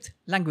nothing to do with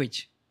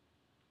language.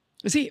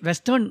 You see,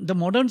 the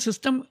modern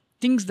system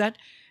thinks that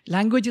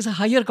language is a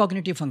higher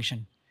cognitive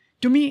function.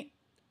 To me,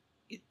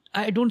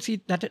 I don't see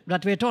it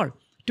that way at all.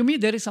 To me,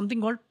 there is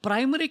something called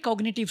primary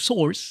cognitive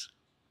source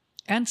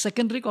and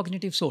secondary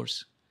cognitive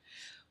source.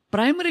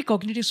 Primary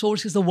cognitive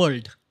source is the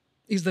world,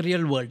 is the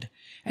real world.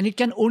 And it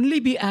can only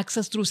be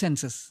accessed through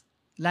senses.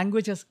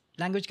 Language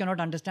cannot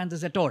understand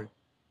this at all.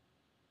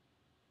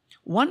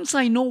 Once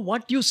I know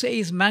what you say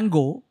is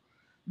mango,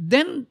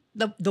 then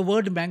the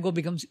word mango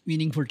becomes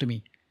meaningful to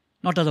me,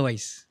 not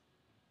otherwise.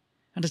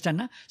 Understand?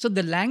 Na? So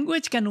the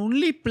language can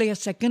only play a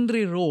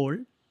secondary role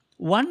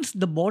once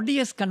the body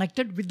is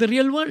connected with the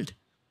real world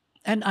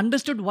and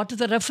understood what is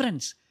the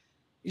reference.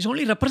 It's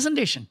only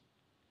representation.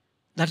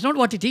 That's not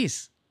what it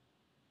is.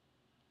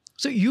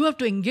 So you have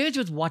to engage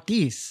with what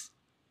is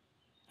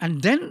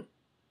and then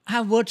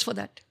have words for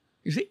that.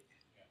 You see?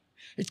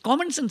 It's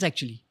common sense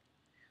actually.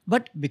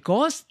 But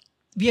because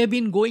we have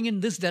been going in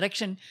this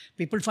direction,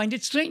 people find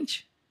it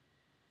strange.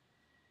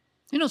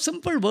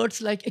 Simple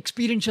words like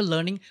experiential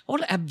learning, all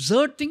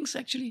absurd things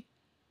actually.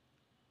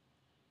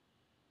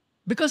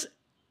 Because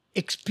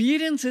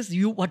experience is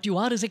what you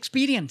are is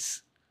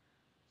experience.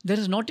 There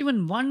is not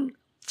even one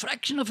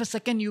fraction of a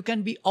second you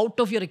can be out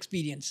of your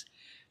experience.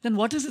 Then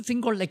what is the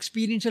thing called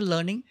experiential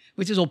learning,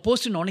 which is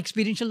opposed to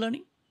non-experiential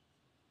learning?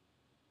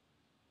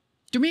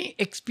 To me,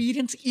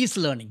 experience is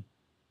learning.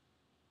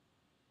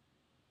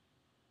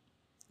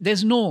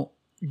 There's no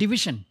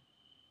division.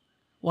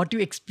 What you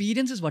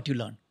experience is what you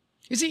learn.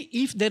 You see,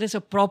 if there is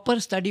a proper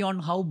study on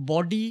how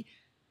body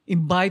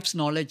imbibes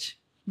knowledge,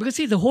 because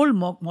see, the whole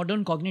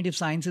modern cognitive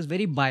science is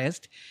very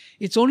biased.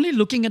 It's only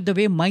looking at the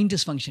way mind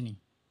is functioning.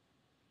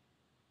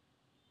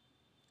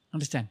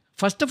 Understand?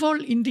 First of all,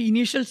 in the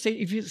initial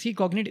stage, if you see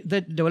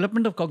the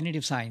development of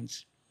cognitive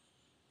science,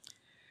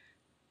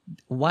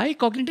 why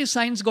cognitive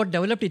science got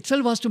developed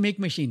itself was to make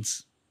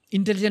machines,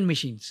 intelligent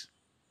machines.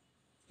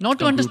 Not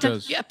to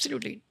understand, yeah,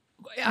 absolutely,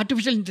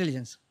 artificial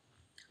intelligence.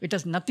 It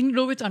has nothing to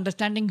do with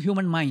understanding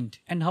human mind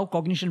and how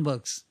cognition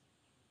works.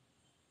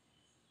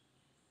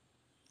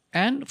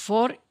 And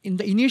in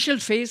the initial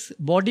phase,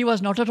 body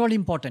was not at all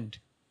important.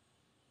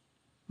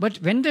 But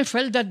when they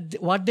felt that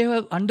what they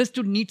have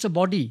understood needs a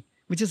body,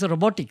 which is a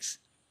robotics,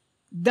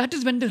 that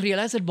is when they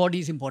realized that body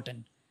is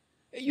important.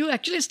 You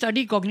actually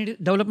study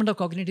development of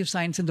cognitive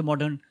science in the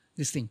modern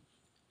this thing.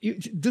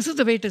 This is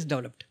the way it is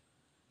developed.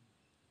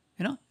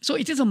 So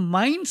it is a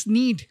mind's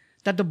need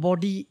that the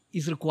body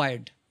is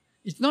required.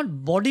 It's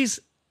not body's,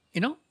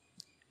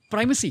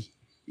 primacy.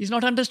 It's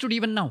not understood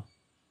even now.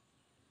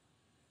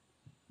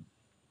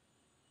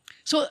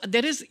 So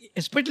there is,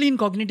 especially in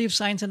cognitive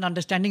science and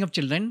understanding of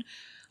children,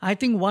 I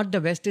think what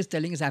the West is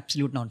telling is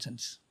absolute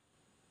nonsense.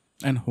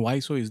 And why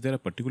so? Is there a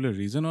particular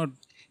reason or?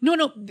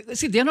 No.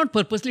 See, they're not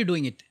purposely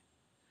doing it.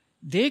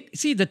 The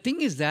thing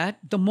is that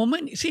the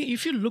moment,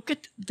 if you look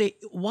at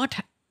what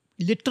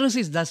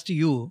literacy does to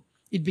you,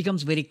 it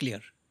becomes very clear.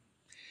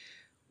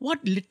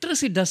 What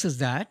literacy does is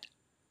that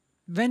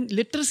when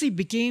literacy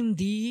became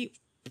the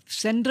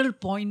central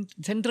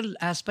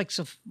aspects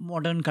of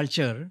modern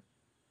culture,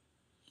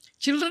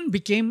 children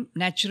became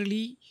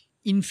naturally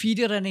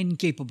inferior and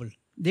incapable.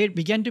 They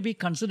began to be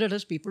considered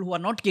as people who are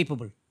not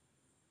capable.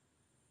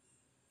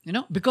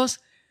 Because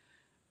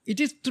it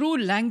is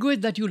through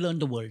language that you learn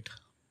the world.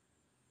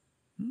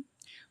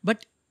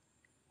 But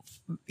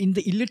in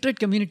the illiterate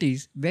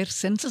communities where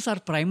senses are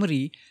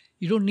primary,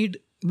 you don't need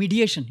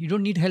mediation, you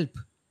don't need help.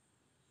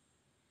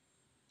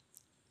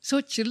 So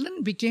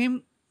children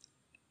became,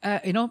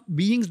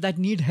 beings that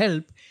need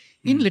help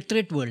in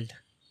literate world.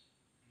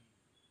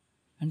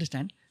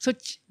 Understand? So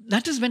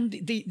that is when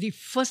the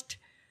first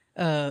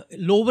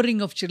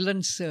lowering of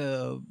children's,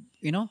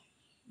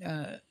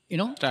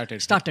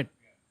 started.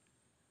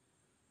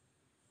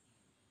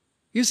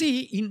 You see,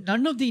 in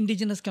none of the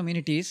indigenous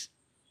communities,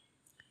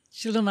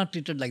 children are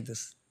treated like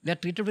this. They are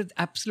treated with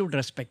absolute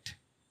respect.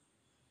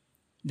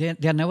 They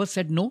are never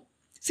said no.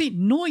 See,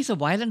 no is a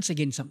violence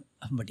against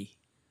somebody.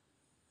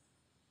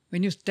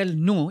 When you tell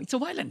no, it's a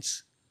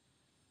violence.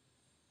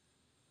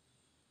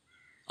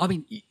 I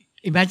mean,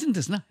 imagine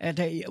this, at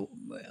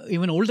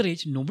even older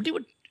age, nobody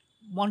would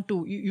want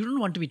to, you don't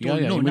want to be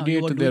told no.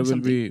 Immediate there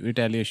will be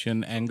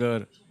retaliation,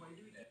 anger.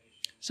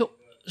 So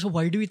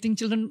why do you think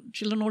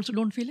children also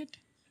don't feel it?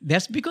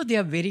 That's because they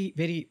are very,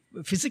 very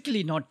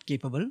physically not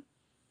capable.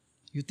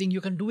 You think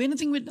you can do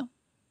anything with them.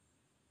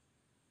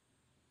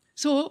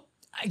 So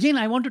again,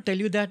 I want to tell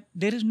you that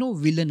there is no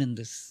villain in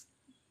this.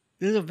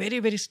 There is a very,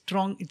 very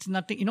strong, it's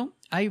nothing,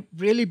 I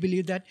really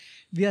believe that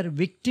we are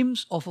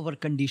victims of our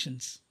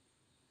conditions.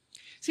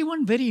 See,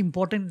 one very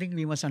important thing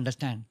we must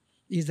understand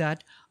is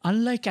that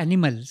unlike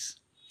animals,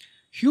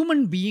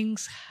 human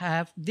beings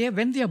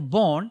when they are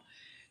born,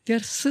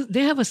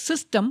 they have a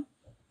system,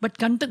 but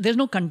there's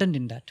no content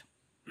in that.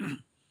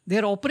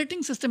 Their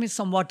operating system is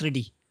somewhat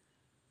ready,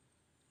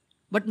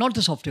 but not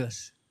the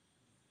softwares.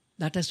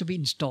 That has to be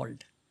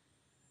installed.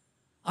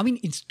 I mean,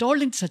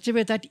 installed in such a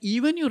way that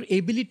even your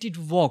ability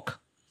to walk,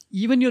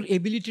 even your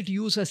ability to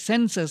use your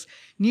senses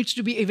needs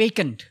to be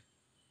awakened.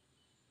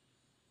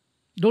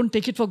 Don't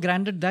take it for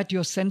granted that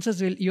your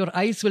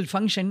eyes will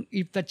function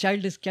if the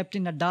child is kept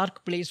in a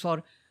dark place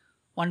for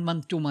 1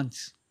 month, 2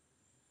 months.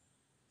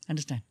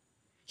 Understand?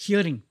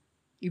 Hearing.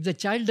 If the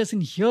child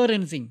doesn't hear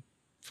anything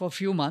for a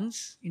few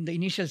months in the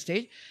initial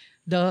stage,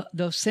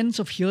 the sense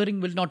of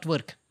hearing will not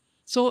work.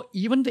 So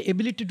even the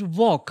ability to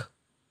walk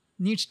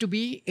needs to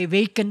be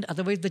awakened,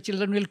 otherwise the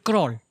children will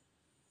crawl.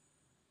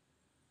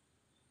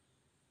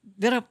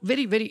 There are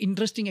very, very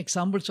interesting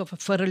examples of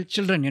feral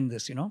children in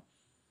this,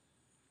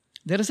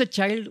 There is a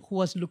child who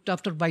was looked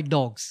after by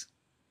dogs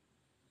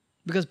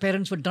because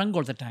parents were drunk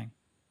all the time.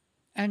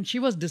 And she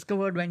was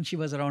discovered when she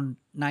was around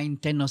 9,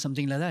 10 or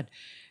something like that.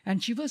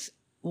 And she was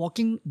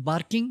walking,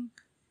 barking,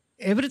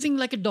 everything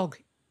like a dog,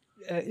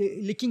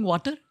 licking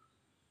water,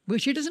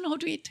 but she doesn't know how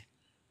to eat.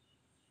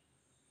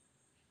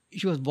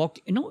 She was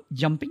walking,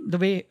 jumping the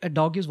way a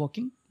dog is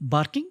walking,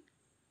 barking,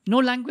 no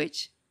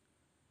language.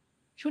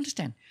 You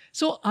understand?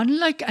 So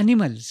unlike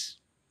animals,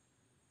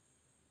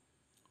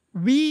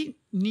 we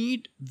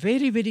need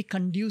very, very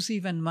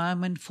conducive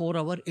environment for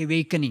our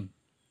awakening.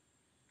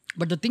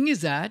 But the thing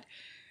is that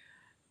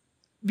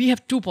we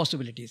have two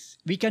possibilities.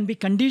 We can be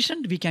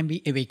conditioned, we can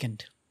be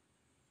awakened.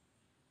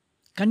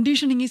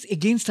 Conditioning is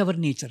against our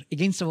nature,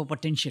 against our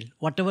potential.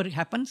 Whatever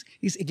happens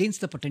is against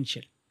the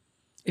potential.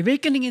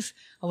 Awakening is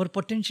our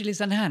potential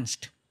is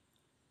enhanced.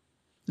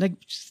 Like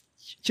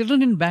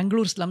children in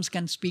Bangalore slums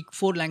can speak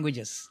 4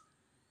 languages.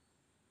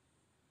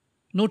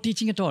 No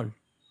teaching at all.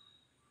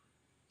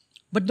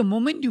 But the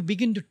moment you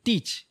begin to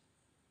teach,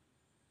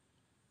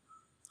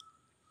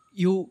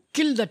 you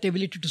kill that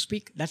ability to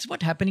speak. That's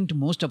what's happening to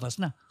most of us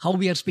now. How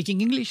we are speaking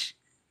English.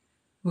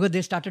 Because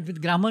they started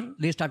with grammar,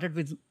 they started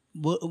with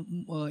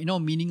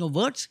meaning of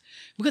words.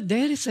 Because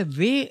there is a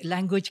way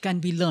language can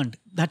be learned.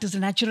 That is a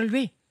natural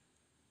way.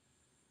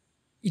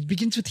 It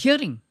begins with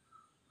hearing.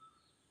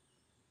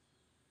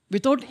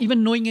 Without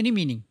even knowing any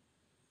meaning.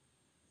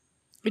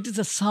 It is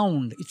a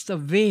sound, it's the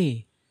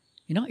way,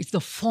 it's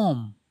the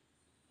form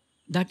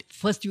that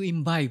first you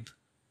imbibe.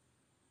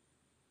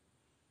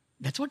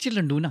 That's what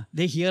children do now.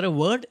 They hear a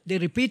word, they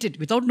repeat it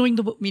without knowing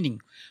the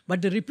meaning.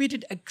 But they repeat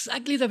it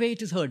exactly the way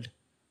it is heard.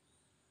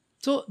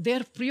 So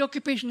their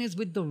preoccupation is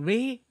with the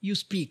way you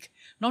speak.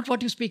 Not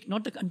what you speak,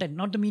 not the content,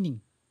 not the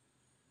meaning.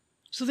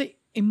 So they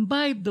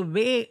imbibe the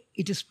way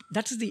it is.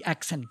 That is the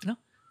accent.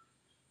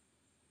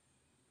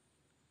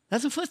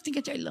 That's the first thing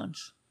a child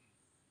learns.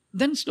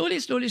 Then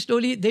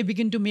slowly, they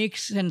begin to make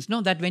sense.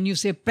 That when you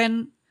say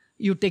pen,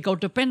 you take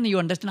out a pen, you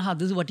understand how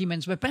this is what he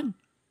means by pen.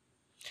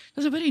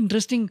 There's a very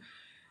interesting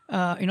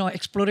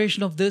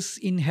exploration of this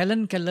in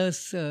Helen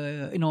Keller's,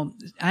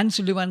 Anne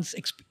Sullivan's,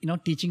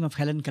 teaching of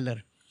Helen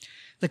Keller.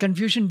 The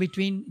confusion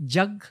between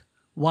jug,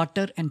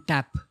 water and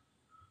tap.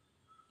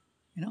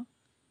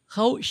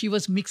 How she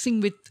was mixing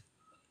with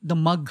the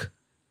mug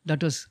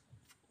that was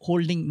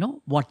holding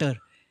water.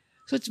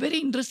 So it's very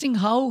interesting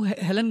how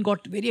Helen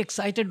got very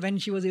excited when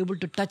she was able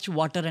to touch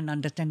water and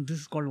understand this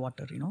is called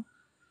water,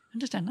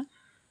 Understand, huh?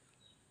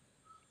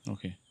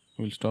 Okay,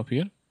 we'll stop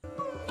here.